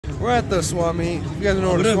We're at the swap meet. If you guys don't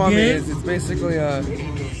know what a swap meet is, it's basically at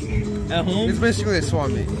home. It's basically a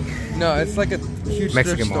swap meet. No, it's like a huge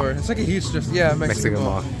Mexican thrift store. mall. It's like a huge thrift, yeah, Mexican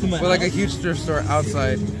mall. But like a huge thrift store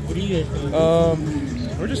outside. What do you guys doing?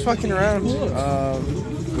 We're just fucking around.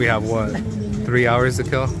 We have what? 3 hours to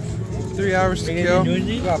kill? 3 hours to kill.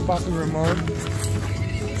 We got Papi Ramon.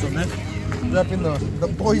 Repping the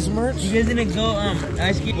boys merch. You guys didn't go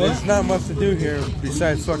ice skate? There's not much to do here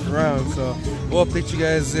besides fuck around, so we'll update you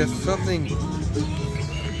guys if something.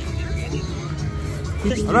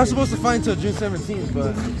 I'm not supposed to fight until June 17th,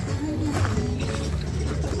 but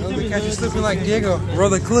let me catch you slipping like Diego. Roll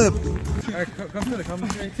the clip. Alright, come to the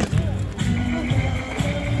commentary too.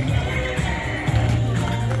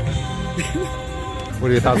 What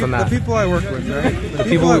are your thoughts on that? The people I work with, right? The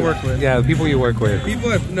people I work with. Yeah, the people you work with.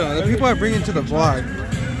 The people I bring into the vlog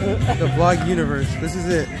universe. This is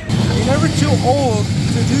it. You're never too old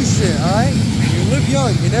to do shit, alright? You live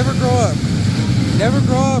young, you never grow up. You never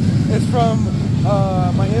grow up. It's from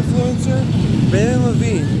my influencer, Ben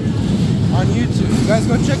Levine, on YouTube. You guys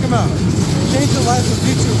go check him out. Change the life of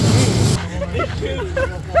YouTube for me.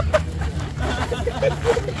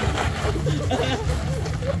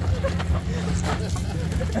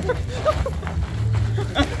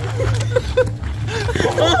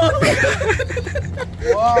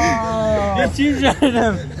 Wow! You cheap shotted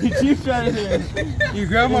him. You cheap shotted him. You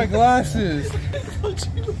grabbed my glasses.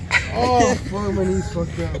 Oh, fuck, my knee's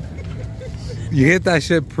fucked up. You hit that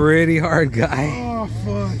shit pretty hard, guy. Oh,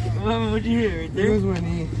 fuck. What'd you hear right there? There goes my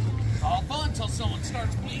knee. All fun until someone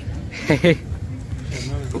starts bleeding. Hey.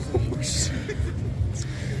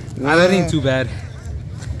 That ain't too bad.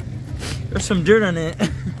 There's some dirt on it.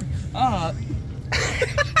 How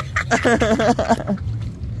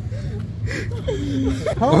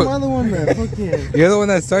am I the one that fucking... You're the one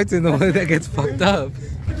that starts and the one that gets fucked up.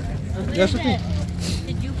 That's what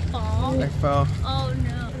Did you fall? I fell. Oh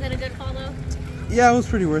no. Was that a good fall though? Yeah, it was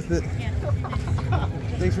pretty worth it. Yeah.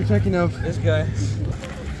 Thanks for checking up. This guy.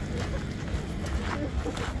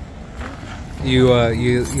 You a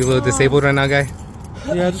little disabled right now, guy?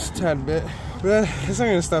 Yeah, just a tad bit. But it's not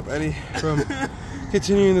gonna stop Eddie from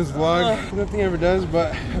continuing this vlog. Nothing ever does,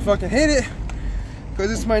 but I fucking hate it.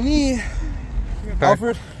 Because it's my knee.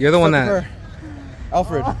 Alfred. You're the one that...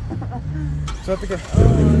 Alfred. So I have to go.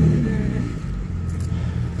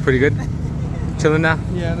 Pretty good? Chilling now?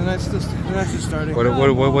 Yeah, the night's just starting.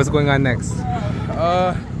 What's going on next?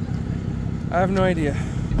 I have no idea.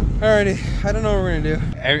 Alrighty, I don't know what we're gonna do.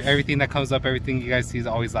 Everything that comes up, everything you guys see is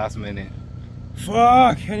always last minute.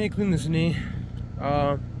 Fuck, I need to clean this knee.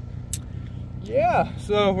 Yeah,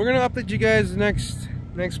 so we're gonna update you guys next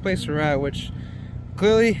place we're at, which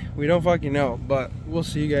clearly we don't fucking know, but we'll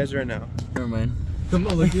see you guys right now. Never mind. Come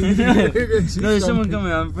on, look. No, there's someone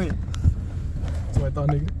coming out in front. That's what I thought,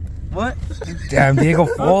 nigga. What? Damn, Diego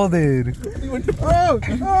folded. Oh,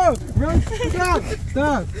 run,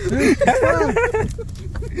 stop.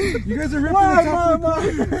 You guys are ripping the top.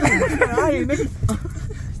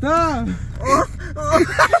 Stop.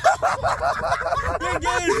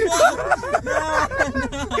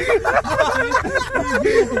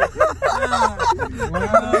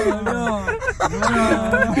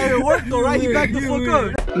 Hey, it worked though, right? He backed the fuck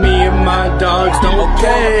up. Me and my dogs don't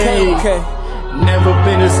okay. Never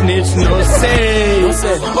been a snitch, no say.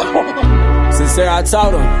 Sincere, I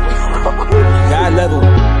taught him. God level.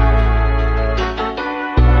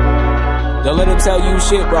 Don't let him tell you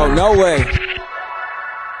shit, bro. No way.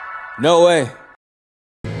 No way.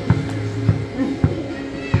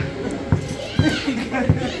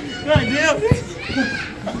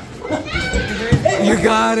 You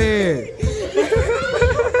got it.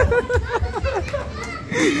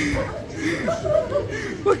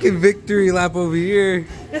 Fucking victory lap over here.